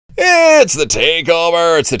It's the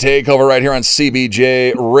takeover. It's the takeover right here on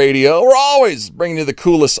CBJ Radio. We're always bringing you the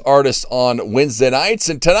coolest artists on Wednesday nights.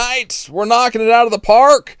 And tonight, we're knocking it out of the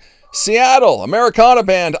park. Seattle Americana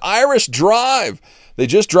band Irish Drive. They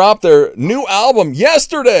just dropped their new album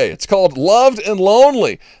yesterday. It's called Loved and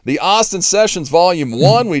Lonely. The Austin Sessions Volume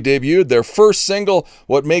 1. We debuted their first single,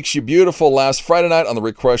 What Makes You Beautiful, last Friday night on the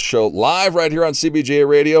Request Show live right here on CBJ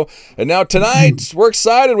Radio. And now tonight, we're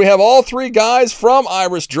excited. We have all three guys from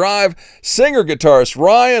Irish Drive. Singer, guitarist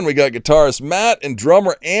Ryan. We got guitarist Matt and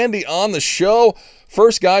drummer Andy on the show.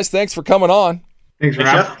 First, guys, thanks for coming on. Thanks for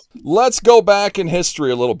having us. Let's go back in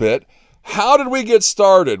history a little bit. How did we get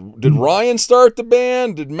started? Did Ryan start the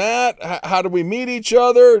band? Did Matt? How did we meet each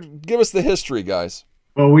other? Give us the history, guys.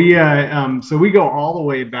 Well, we go all the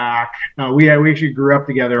way back. We actually grew up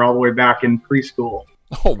together all the way back in preschool.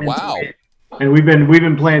 Oh, wow! And we've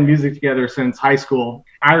been playing music together since high school.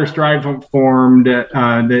 Irish Drive formed.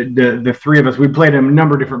 The three of us. We played in a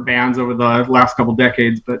number of different bands over the last couple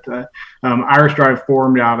decades, but Irish Drive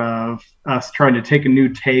formed out of us trying to take a new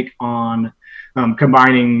take on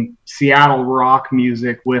combining Seattle rock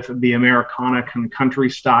music with the Americana country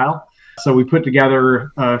style. So we put together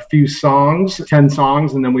a few songs, 10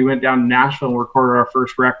 songs, and then we went down to Nashville and recorded our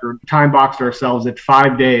first record. Time boxed ourselves at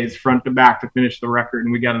 5 days front to back to finish the record,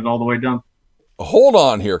 and we got it all the way done. Hold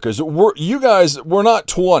on here, because you guys were not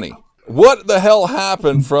 20. What the hell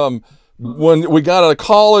happened from when we got out of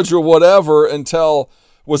college or whatever until,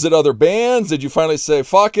 was it other bands? Did you finally say,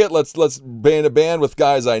 fuck it, let's be in a band with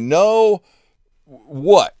guys I know?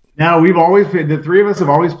 What? No, the three of us have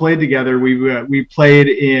always played together. We played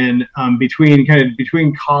in between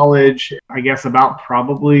college, I guess about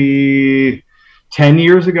probably 10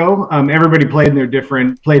 years ago. Everybody played in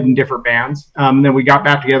different bands. Then we got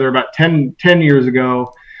back together about 10 years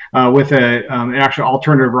ago with an actual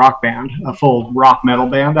alternative rock band, a full rock metal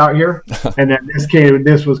band out here. And then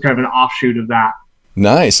this was kind of an offshoot of that.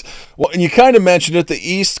 Nice. Well, and you kind of mentioned it, the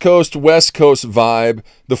East Coast, West Coast vibe.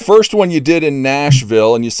 The first one you did in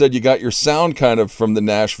Nashville, and you said you got your sound kind of from the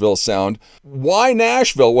Nashville sound. Why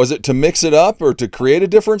Nashville? Was it to mix it up or to create a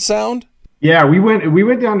different sound? Yeah, we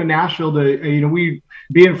went down to Nashville to, we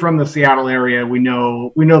being from the Seattle area, we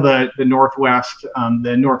know the Northwest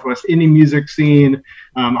indie music scene,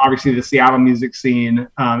 obviously the Seattle music scene,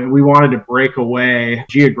 and we wanted to break away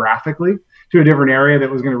geographically to a different area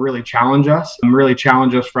that was going to really challenge us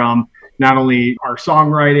from not only our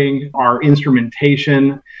songwriting, our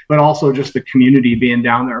instrumentation, but also just the community being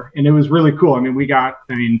down there. And it was really cool. It was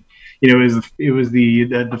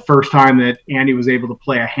the first time that Andy was able to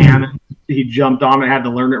play a hand. He jumped on it, had to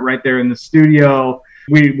learn it right there in the studio.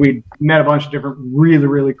 We met a bunch of different really,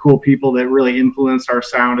 really cool people that really influenced our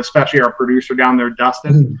sound, especially our producer down there,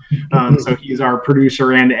 Dustin. So he's our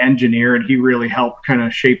producer and engineer, and he really helped kind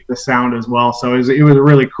of shape the sound as well. So it was a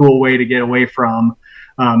really cool way to get away from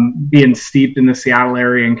being steeped in the Seattle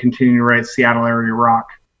area and continue to write Seattle area rock.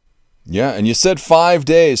 Yeah, and you said 5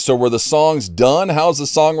 days. So were the songs done? How's the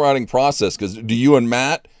songwriting process? Because do you and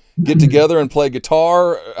Matt get together and play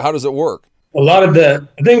guitar? How does it work? I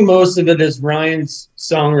think most of it is Ryan's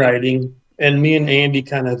songwriting and me and Andy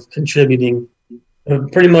kind of contributing.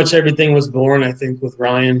 Pretty much everything was born, I think, with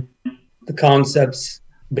Ryan. The concepts,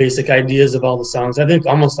 basic ideas of all the songs. I think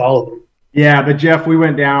almost all of them. Yeah, but Jeff, we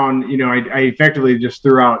went down, I effectively just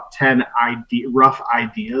threw out 10 rough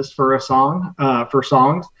ideas for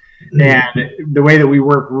songs. And the way that we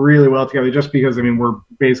work really well together, just because,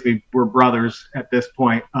 we're brothers at this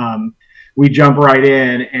point. We jump right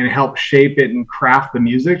in and help shape it and craft the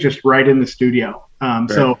music just right in the studio.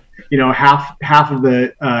 So, half of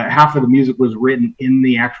the music was written in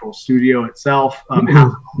the actual studio itself. Half of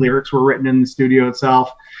the lyrics were written in the studio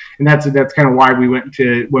itself. And that's kind of why we went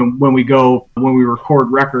to, when we record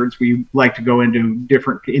records, we like to go into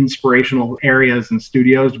different inspirational areas and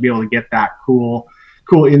studios to be able to get that cool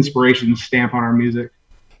inspiration stamp on our music.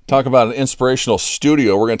 Talk about an inspirational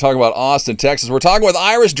studio. We're going to talk about Austin, Texas. We're talking with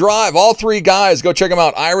Irish Drive. All three guys. Go check them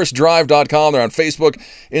out. IrishDrive.com. They're on Facebook,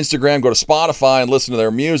 Instagram. Go to Spotify and listen to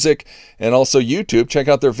their music. And also YouTube. Check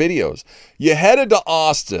out their videos. You headed to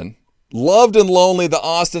Austin. Loved and Lonely, the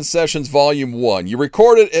Austin Sessions Volume 1. You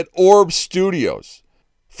recorded at Orb Studios.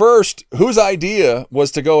 First, whose idea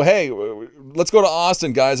was to go, hey, let's go to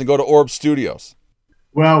Austin, guys, and go to Orb Studios?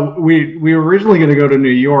 Well, we were originally going to go to New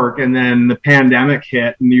York, and then the pandemic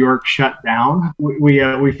hit. And New York shut down. We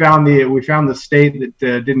found the state that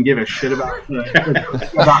didn't give a shit about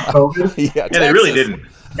COVID. Yeah, they really didn't.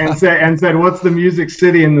 And said, what's the music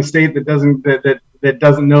city in the state that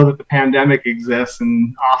doesn't know that the pandemic exists?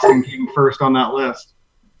 And Austin came first on that list.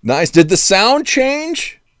 Nice. Did the sound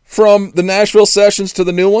change from the Nashville sessions to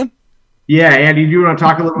the new one? Yeah, Andy, do you want to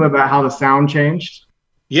talk a little bit about how the sound changed?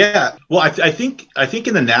 Yeah, well, I think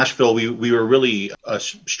in the Nashville we were really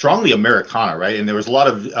strongly Americana, right? And there was a lot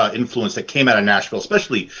of influence that came out of Nashville,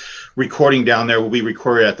 especially recording down there. We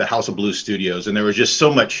recorded at the House of Blues Studios, and there was just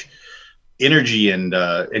so much energy and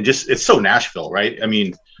just it's so Nashville, right? I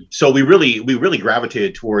mean, so we really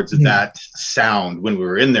gravitated towards that sound when we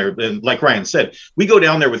were in there. And like Ryan said, we go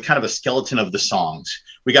down there with kind of a skeleton of the songs.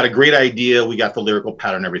 We got a great idea, we got the lyrical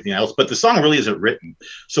pattern, and everything else, but the song really isn't written.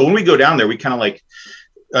 So when we go down there, we kind of like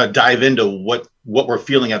dive into what we're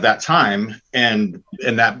feeling at that time, and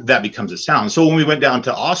that becomes a sound. So when we went down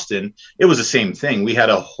to Austin, it was the same thing. We had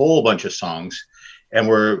a whole bunch of songs, and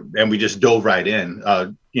we just dove right in.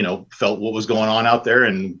 Felt what was going on out there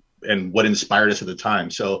and what inspired us at the time.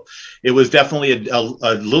 So it was definitely a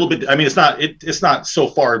little bit. I mean, it's not so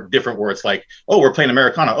far different where it's like, oh, we're playing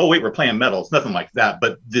Americana. Oh, wait, we're playing metal. It's nothing like that.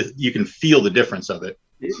 But you can feel the difference of it.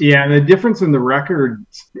 Yeah, and the difference in the record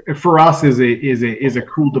for us is a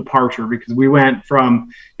cool departure, because we went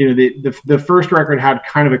from, the first record had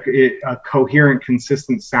kind of a coherent,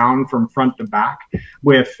 consistent sound from front to back,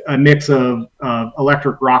 with a mix of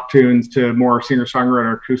electric rock tunes to more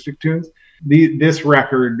singer-songwriter acoustic tunes. This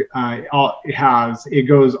record it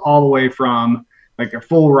goes all the way from like a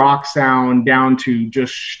full rock sound down to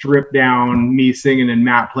just stripped down me singing and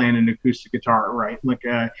Matt playing an acoustic guitar, right?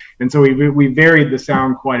 And so we varied the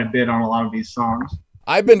sound quite a bit on a lot of these songs.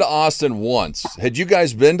 I've been to Austin once. Had you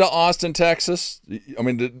guys been to Austin, Texas? I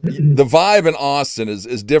mean, the vibe in Austin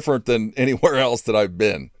is different than anywhere else that I've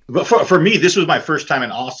been. But for me, this was my first time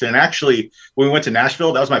in Austin. And actually, when we went to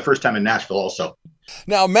Nashville, that was my first time in Nashville also.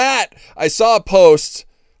 Now, Matt, I saw a post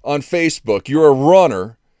on Facebook. You're a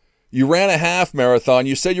runner. You ran a half marathon.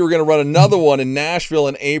 You said you were going to run another one in Nashville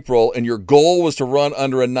in April, and your goal was to run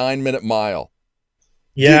under a 9-minute mile.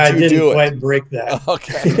 Yeah, I didn't quite break that.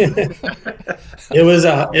 Okay. It was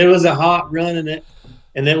a hot run, and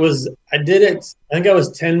it was, I did it, I think I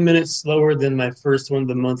was 10 minutes slower than my first one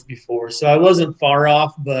the month before. So I wasn't far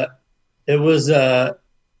off, but it was, I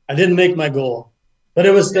didn't make my goal, but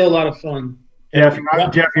it was still a lot of fun. Jeff,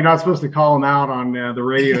 you're not supposed to call him out on the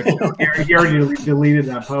radio. He already deleted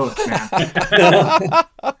that post, man.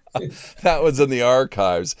 That was in the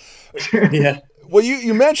archives. Yeah. Well,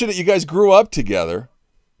 you mentioned that you guys grew up together.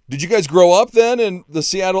 Did you guys grow up then in the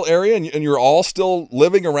Seattle area, and you're all still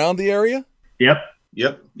living around the area? Yep.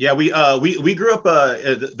 Yeah, we grew up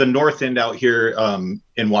at the north end out here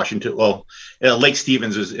in Washington. Well, Lake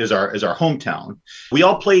Stevens is our hometown. We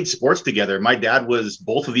all played sports together. My dad was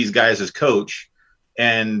both of these guys as coach,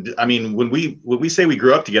 and I mean, when we say we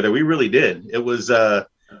grew up together, we really did. It was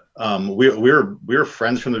we were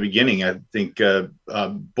friends from the beginning. I think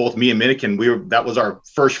both me and Miniken, that was our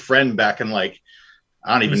first friend back in, like,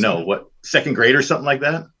 I don't even know what, second grade or something like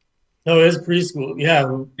that. No, it was preschool. Yeah,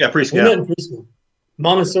 preschool. We met in preschool.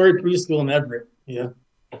 Montessori preschool in Everett. Yeah.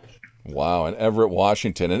 Wow, in Everett,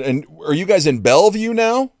 Washington. And are you guys in Bellevue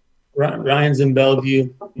now? Ryan's in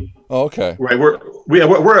Bellevue. Oh, okay. Right. We're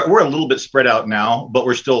a little bit spread out now, but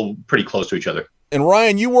we're still pretty close to each other. And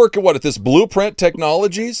Ryan, you work at this Blueprint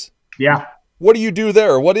Technologies? Yeah. What do you do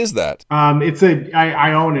there? What is that?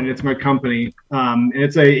 I own it. It's my company.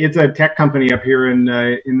 It's a tech company up here in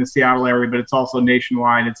the Seattle area, but it's also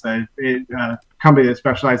nationwide. It's a company that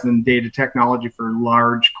specializes in data technology for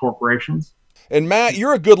large corporations. And Matt,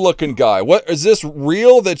 you're a good-looking guy. What is this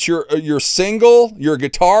real? That you're single? You're a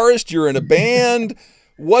guitarist? You're in a band?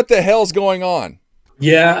 What the hell's going on?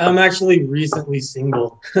 Yeah, I'm actually recently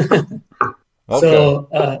single. Okay. So,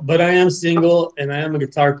 but I am single and I am a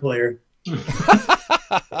guitar player.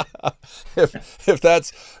 if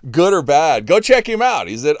that's good or bad, go check him out.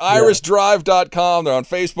 He's at irisdrive.com. They're on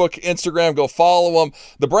Facebook, Instagram. Go follow him.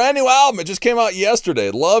 The brand new album, it just came out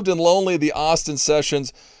yesterday. Loved and Lonely, the Austin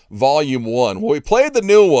Sessions, Volume 1. Well, we played the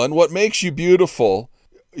new one, What Makes You Beautiful.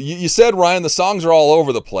 You said, Ryan, the songs are all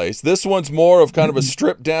over the place. This one's more of kind of a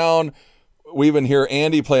stripped down. We even hear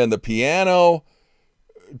Andy playing the piano.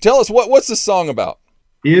 Tell us, what's this song about?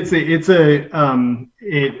 It's like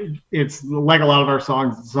a lot of our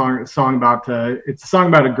songs. It's a song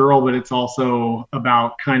about a girl, but it's also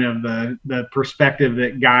about kind of the perspective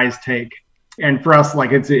that guys take. And for us,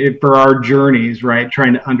 like for our journeys, right,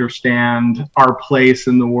 trying to understand our place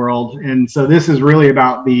in the world. And so this is really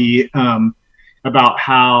about about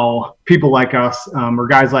how people like us, or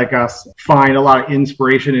guys like us, find a lot of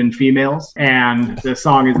inspiration in females. And the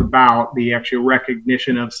song is about the actual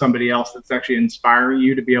recognition of somebody else that's actually inspiring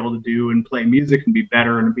you to be able to do and play music and be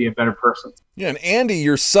better and be a better person. Yeah, and Andy,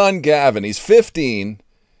 your son Gavin, he's 15.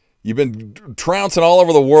 You've been trouncing all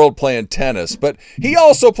over the world playing tennis, but he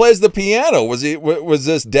also plays the piano. Was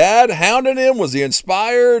this dad hounding him? Was he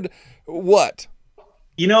inspired? What?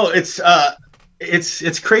 You know,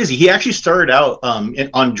 it's crazy. He actually started out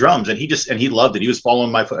on drums, and he loved it. He was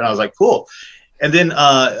following my foot, and I was like, cool. And then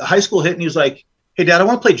high school hit, and he was like, hey, Dad, I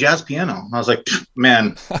want to play jazz piano. And I was like,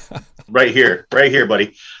 man, right here,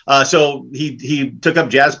 buddy. So he took up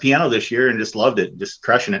jazz piano this year and just loved it, just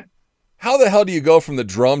crushing it. How the hell do you go from the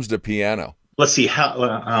drums to piano? Let's see how.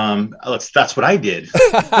 That's what I did.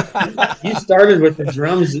 You started with the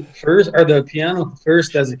drums first, or the piano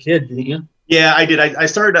first as a kid, didn't you? Yeah, I did. I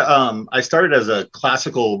started as a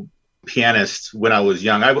classical pianist when I was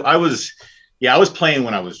young. I was playing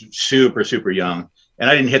when I was super young, and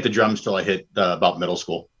I didn't hit the drums till I hit about middle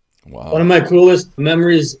school. Wow. One of my coolest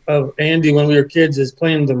memories of Andy when we were kids is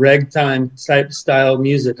playing the ragtime type style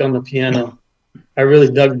music on the piano. I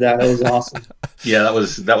really dug that. It was awesome. Yeah, that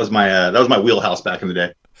was my wheelhouse back in the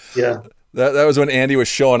day. Yeah, that was when Andy was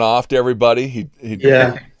showing off to everybody.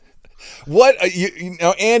 Yeah. What you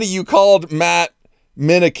know, Andy? You called Matt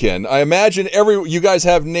Miniken. I imagine you guys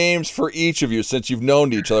have names for each of you since you've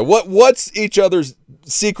known each other. What's each other's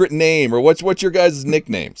secret name, or what's your guys'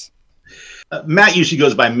 nicknames? Matt usually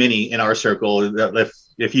goes by Mini in our circle.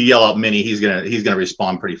 If you yell out Mini, he's gonna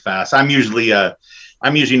respond pretty fast. I'm usually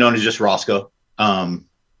known as just Orozco.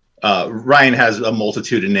 Ryan has a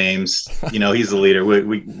multitude of names. You know, he's the leader.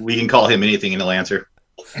 We can call him anything and he'll answer.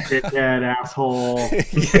 Dickhead, asshole.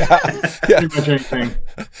 Yeah. Pretty much anything.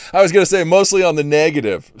 I was going to say mostly on the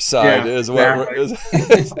negative side is the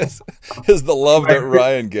love that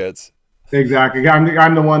Ryan gets. Exactly.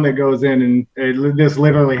 I'm the one that goes in, and this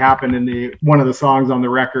literally happened in one of the songs on the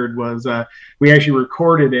record was we actually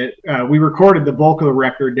recorded it. We recorded the bulk of the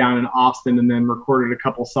record down in Austin, and then recorded a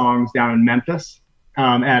couple songs down in Memphis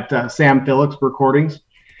at Sam Phillips Recordings.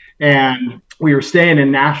 And we were staying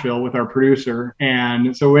in Nashville with our producer,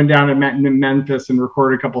 and so we went down to Memphis and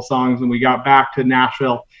recorded a couple songs, and we got back to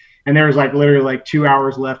Nashville, and there was literally 2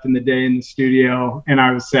 hours left in the day in the studio, and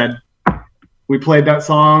I said, we played that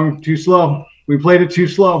song too slow. We played it too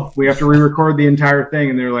slow. We have to re-record the entire thing.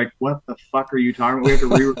 And they're like, what the fuck are you talking about? We have to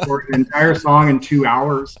re-record the entire song in 2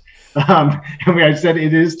 hours. And I said,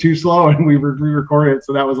 it is too slow. And we re-recorded it.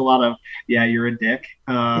 So that was a lot of, yeah, you're a dick.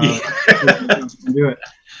 Do it.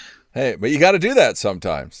 Hey, but you got to do that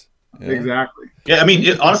sometimes. Yeah. Exactly. Yeah, I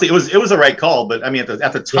mean, honestly, it was the right call. But I mean,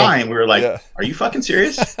 at the time, we were like, are you fucking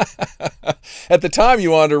serious? At the time,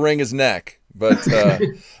 you wanted to wring his neck. But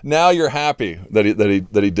now you're happy that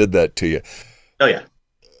he did that to you. Oh yeah.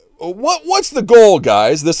 What's the goal,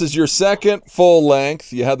 guys? This is your second full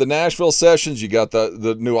length. You had the Nashville sessions. You got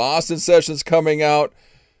the new Austin sessions coming out.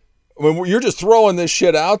 I mean, you're just throwing this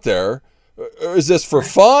shit out there. Is this for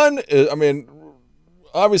fun? I mean,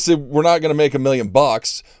 obviously, we're not going to make $1 million.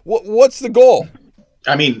 What's the goal?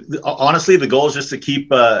 I mean, honestly, the goal is just to keep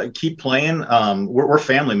playing. We're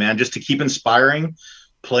family, man. Just to keep inspiring,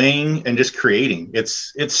 playing, and just creating.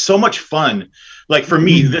 It's so much fun. Like for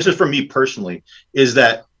me, this is for me personally, is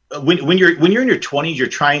that when you're in your 20s, you're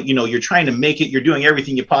trying to make it. You're doing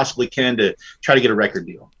everything you possibly can to try to get a record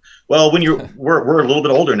deal. Well, when we're a little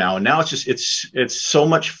bit older now, and now it's so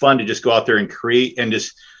much fun to just go out there and create and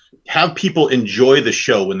just have people enjoy the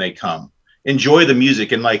show when they come, enjoy the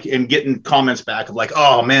music, and getting comments back of like,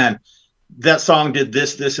 oh man, that song did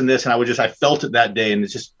this, and this, and I felt it that day, and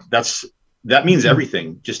it's just that means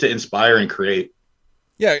everything, just to inspire and create.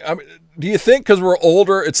 Yeah, I mean, do you think because we're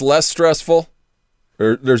older, it's less stressful,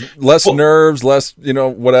 or there's less nerves, less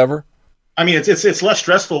whatever? I mean, it's less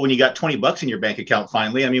stressful when you got $20 in your bank account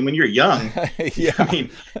finally. I mean, when you're young, yeah. I mean,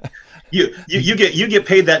 you get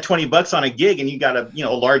paid that $20 on a gig, and you got a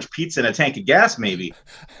large pizza and a tank of gas, maybe.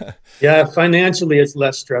 Yeah, financially, it's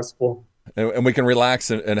less stressful. And we can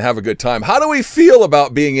relax and have a good time. How do we feel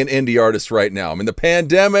about being an indie artist right now? I mean, the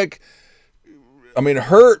pandemic,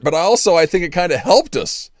 hurt, but I think it kind of helped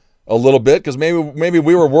us a little bit because maybe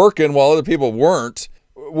we were working while other people weren't.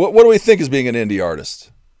 What do we think is being an indie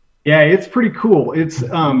artist? Yeah, it's pretty cool. It's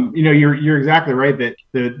you're exactly right that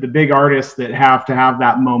the big artists that have to have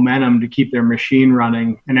that momentum to keep their machine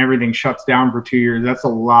running and everything shuts down for 2 years, that's a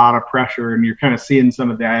lot of pressure, and you're kind of seeing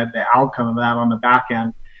some of the outcome of that on the back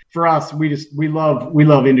end. For us, we love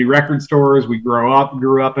indie record stores. We grew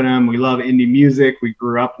up in them. We love indie music. We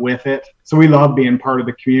grew up with it. So we love being part of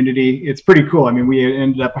the community. It's pretty cool. I mean, we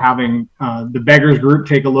ended up having the Beggars Group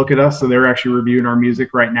take a look at us. So they're actually reviewing our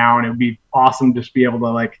music right now. And it would be awesome just be able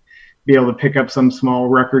to pick up some small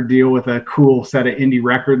record deal with a cool set of indie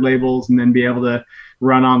record labels, and then be able to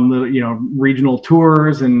run on the regional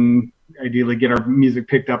tours and ideally get our music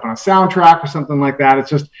picked up on a soundtrack or something like that. It's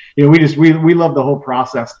just, you know, we love the whole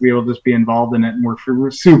process to be able to just be involved in it. And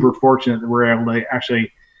we're super fortunate that we're able to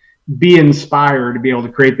actually be inspired to be able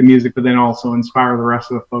to create the music, but then also inspire the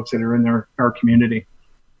rest of the folks that are in our community.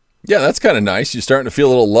 Yeah, that's kind of nice. You're starting to feel a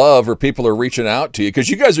little love, or people are reaching out to you, because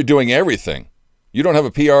you guys are doing everything. You don't have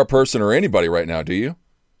a PR person or anybody right now, do you?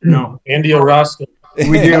 No. Andy Orozco.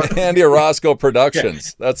 We do. Andy Orozco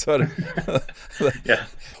Productions. Yeah. That's what. Yeah.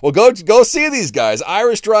 Well, go see these guys.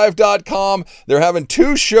 IrisDrive.com. They're having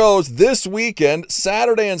 2 shows this weekend,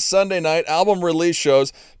 Saturday and Sunday night, album release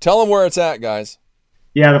shows. Tell them where it's at, guys.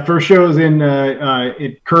 Yeah, the first show is in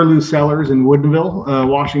at Curlew Cellars in Woodinville,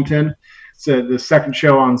 Washington. So the second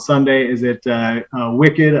show on Sunday is at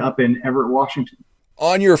Wicked up in Everett, Washington.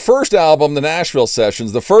 On your first album, the Nashville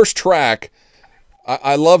Sessions, the first track,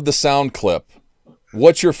 I love the sound clip.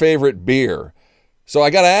 What's your favorite beer? So I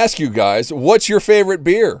got to ask you guys, what's your favorite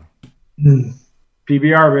beer?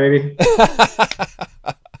 PBR, baby.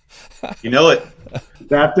 You know it.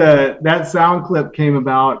 That sound clip came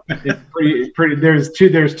about. It's pretty. There's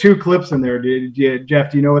 2 clips in there.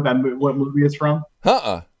 Jeff, do you know what movie it's from?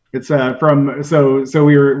 It's from so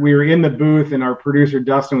we were in the booth, and our producer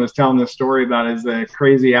Dustin was telling this story about his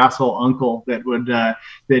crazy asshole uncle that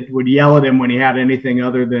would yell at him when he had anything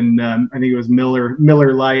other than I think it was Miller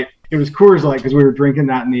Lite. It was Coors Light, because we were drinking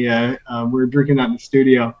that in the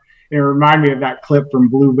studio. And it reminded me of that clip from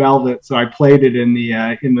Blue Velvet, so I played it in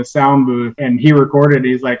the sound booth, and he recorded it.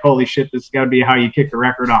 He's like, "Holy shit, this has got to be how you kick the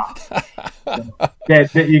record off."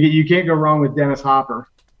 You can't go wrong with Dennis Hopper.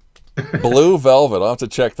 Blue Velvet. I'll have to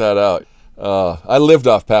check that out. I lived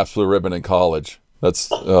off Pabst Blue Ribbon in college. That's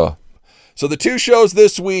so the 2 shows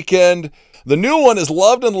this weekend. The new one is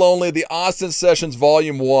Loved and Lonely, the Austin Sessions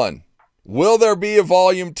Volume 1. Will there be a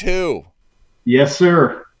Volume 2? Yes,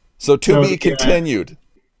 sir. So to be continued.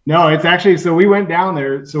 No, it's actually, so we went down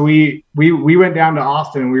there. So we went down to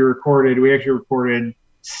Austin, and we actually recorded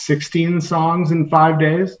 16 songs in 5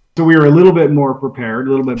 days. So we were a little bit more prepared, a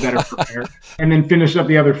little bit better prepared, and then finished up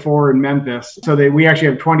the other 4 in Memphis. So we actually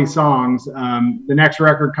have 20 songs. The next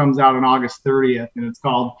record comes out on August 30th, and it's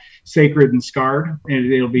called Sacred and Scarred.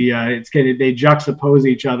 And it'll be, they juxtapose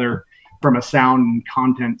each other from a sound and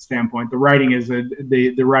content standpoint. The writing is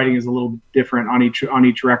the writing is a little different on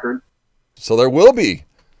each record. So there will be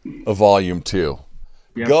a Volume 2.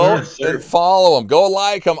 Yes, go sir. and follow them. Go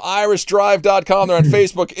like them. IrisDrive.com. They're on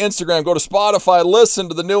Facebook, Instagram. Go to Spotify. Listen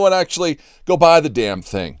to the new one. Actually, go buy the damn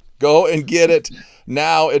thing. Go and get it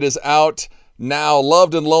now. It is out now.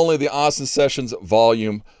 Loved and Lonely, the Austin Sessions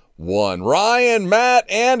Volume 1. Ryan,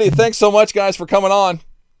 Matt, Andy, thanks so much, guys, for coming on.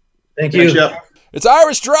 Thank you. Thanks, Jeff. It's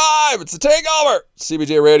Irish Drive. It's the takeover.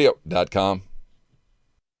 CBJRadio.com.